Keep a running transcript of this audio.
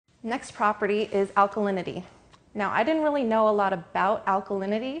Next property is alkalinity. Now, I didn't really know a lot about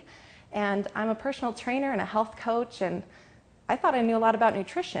alkalinity, and I'm a personal trainer and a health coach, and I thought I knew a lot about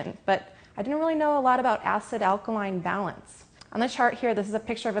nutrition, but I didn't really know a lot about acid-alkaline balance. On the chart here, this is a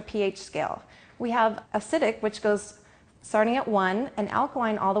picture of a pH scale. We have acidic, which goes starting at 1, and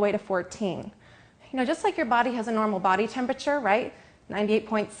alkaline all the way to 14. You know, just like your body has a normal body temperature, right?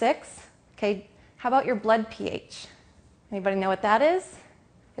 98.6. Okay, how about your blood pH? Anybody know what that is?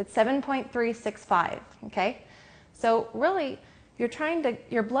 It's 7.365, okay? So really,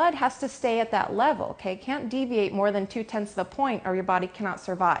 your blood has to stay at that level, okay? It can't deviate more than 0.2 of a point or your body cannot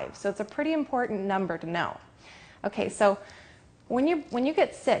survive. So it's a pretty important number to know. Okay, so when you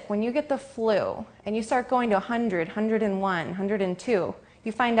get sick, when you get the flu, and you start going to 100, 101, 102,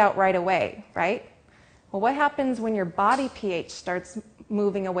 you find out right away, right? Well, what happens when your body pH starts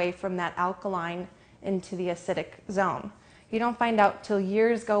moving away from that alkaline into the acidic zone? You don't find out till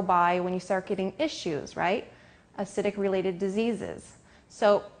years go by when you start getting issues, right? Acidic related diseases.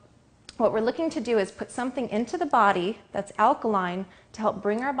 So what we're looking to do is put something into the body that's alkaline to help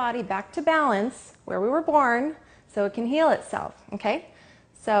bring our body back to balance where we were born so it can heal itself, okay?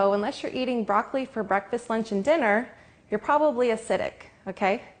 So unless you're eating broccoli for breakfast, lunch, and dinner, you're probably acidic,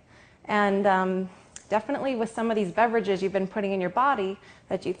 okay? And definitely with some of these beverages you've been putting in your body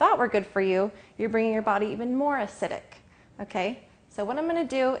that you thought were good for you, you're bringing your body even more acidic. Okay, so what I'm going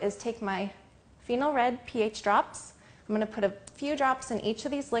to do is take my phenol red pH drops. I'm going to put a few drops in each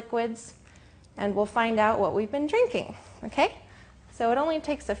of these liquids and we'll find out what we've been drinking. Okay, so it only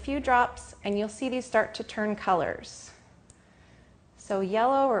takes a few drops and you'll see these start to turn colors. So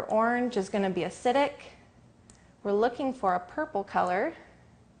yellow or orange is going to be acidic. We're looking for a purple color,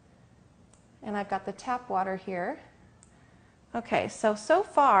 and I've got the tap water here. Okay, so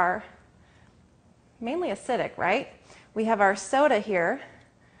far mainly acidic, right? We have our soda here.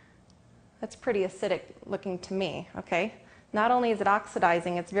 That's pretty acidic looking to me, okay? Not only is it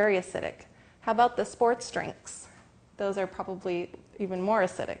oxidizing, it's very acidic. How about the sports drinks? Those are probably even more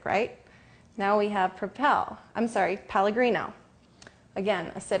acidic, right? Now we have Pellegrino.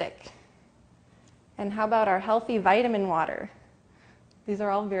 Again, acidic. And how about our healthy vitamin water? These are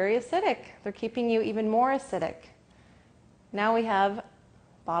all very acidic. They're keeping you even more acidic. Now we have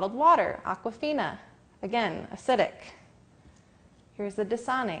bottled water, Aquafina. Again, acidic. Here's the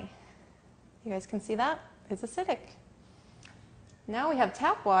Dasani. You guys can see that? It's acidic. Now we have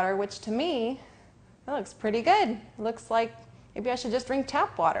tap water, which to me, that looks pretty good. It looks like maybe I should just drink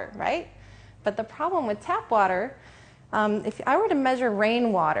tap water, right? But the problem with tap water, if I were to measure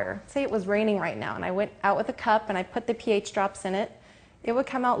rainwater, say it was raining right now, and I went out with a cup and I put the pH drops in it, it would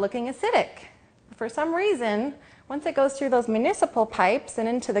come out looking acidic. For some reason, once it goes through those municipal pipes and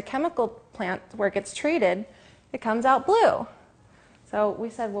into the chemical plant where it gets treated, it comes out blue. So we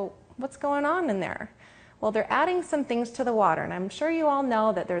said, well, what's going on in there? Well, they're adding some things to the water, and I'm sure you all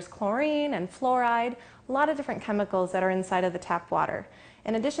know that there's chlorine and fluoride, a lot of different chemicals that are inside of the tap water.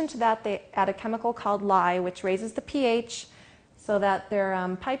 In addition to that, they add a chemical called lye, which raises the pH so that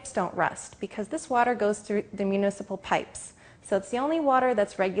their pipes don't rust, because this water goes through the municipal pipes. So it's the only water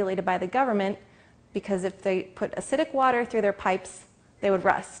that's regulated by the government, because if they put acidic water through their pipes, they would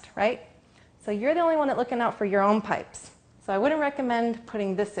rust, right? So you're the only one that's looking out for your own pipes. So I wouldn't recommend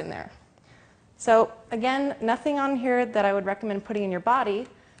putting this in there. So again, nothing on here that I would recommend putting in your body,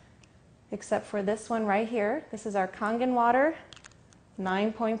 except for this one right here. This is our Kangen water,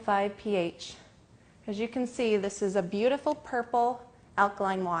 9.5 pH. As you can see, this is a beautiful purple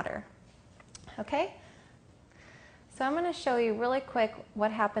alkaline water. Okay? So I'm going to show you really quick what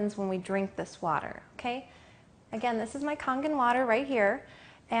happens when we drink this water, okay? Again, this is my Kangen water right here,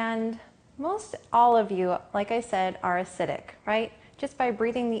 and most all of you, like I said, are acidic, right? Just by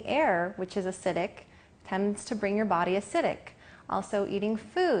breathing the air, which is acidic, tends to bring your body acidic. Also eating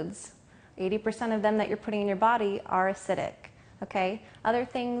foods, 80% of them that you're putting in your body are acidic, okay? Other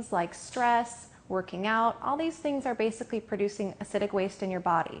things like stress, working out, all these things are basically producing acidic waste in your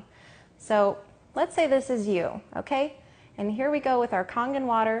body. So let's say this is you, okay? And here we go with our Kangen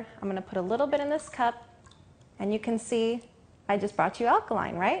water. I'm going to put a little bit in this cup, and you can see I just brought you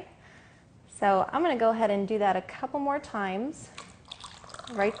alkaline, right? So I'm going to go ahead and do that a couple more times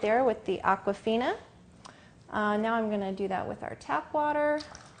right there with the Aquafina. Now I'm going to do that with our tap water.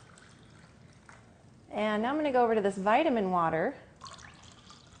 And now I'm going to go over to this vitamin water.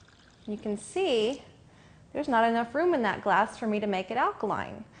 You can see there's not enough room in that glass for me to make it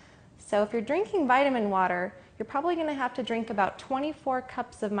alkaline. So if you're drinking vitamin water, you're probably going to have to drink about 24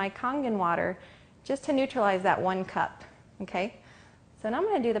 cups of my Kangen water just to neutralize that 1 cup. Okay? So now I'm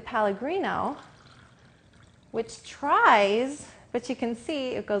going to do the Pellegrino, which tries but you can see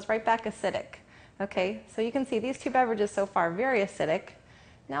it goes right back acidic. Okay, so you can see these two beverages so far, very acidic.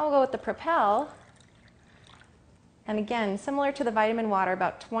 Now we'll go with the Propel. And again, similar to the vitamin water,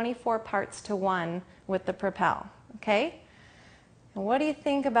 about 24 parts to 1 with the Propel. Okay? And what do you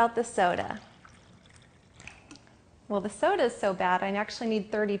think about the soda? Well, the soda is so bad, I actually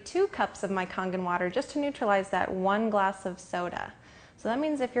need 32 cups of my Kangen water just to neutralize that 1 glass of soda. So that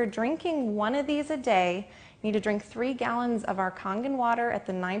means if you're drinking 1 of these a day, you need to drink 3 gallons of our Kangen water at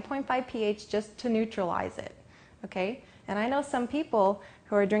the 9.5 pH just to neutralize it. Okay? And I know some people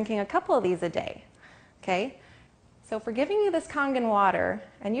who are drinking a couple of these a day. Okay? So if we're giving you this Kangen water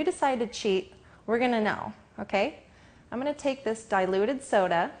and you decide to cheat, we're going to know. Okay? I'm going to take this diluted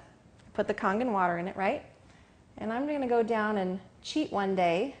soda, put the Kangen water in it, right? And I'm going to go down and cheat one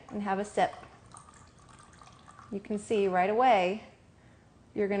day and have a sip. You can see right away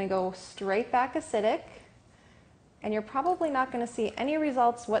you're going to go straight back acidic, and you're probably not going to see any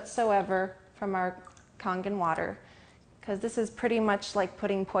results whatsoever from our Kangen water, because this is pretty much like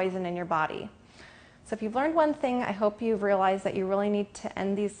putting poison in your body. So if you've learned one thing, I hope you've realized that you really need to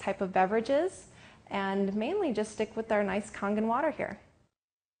end these type of beverages and mainly just stick with our nice Kangen water here.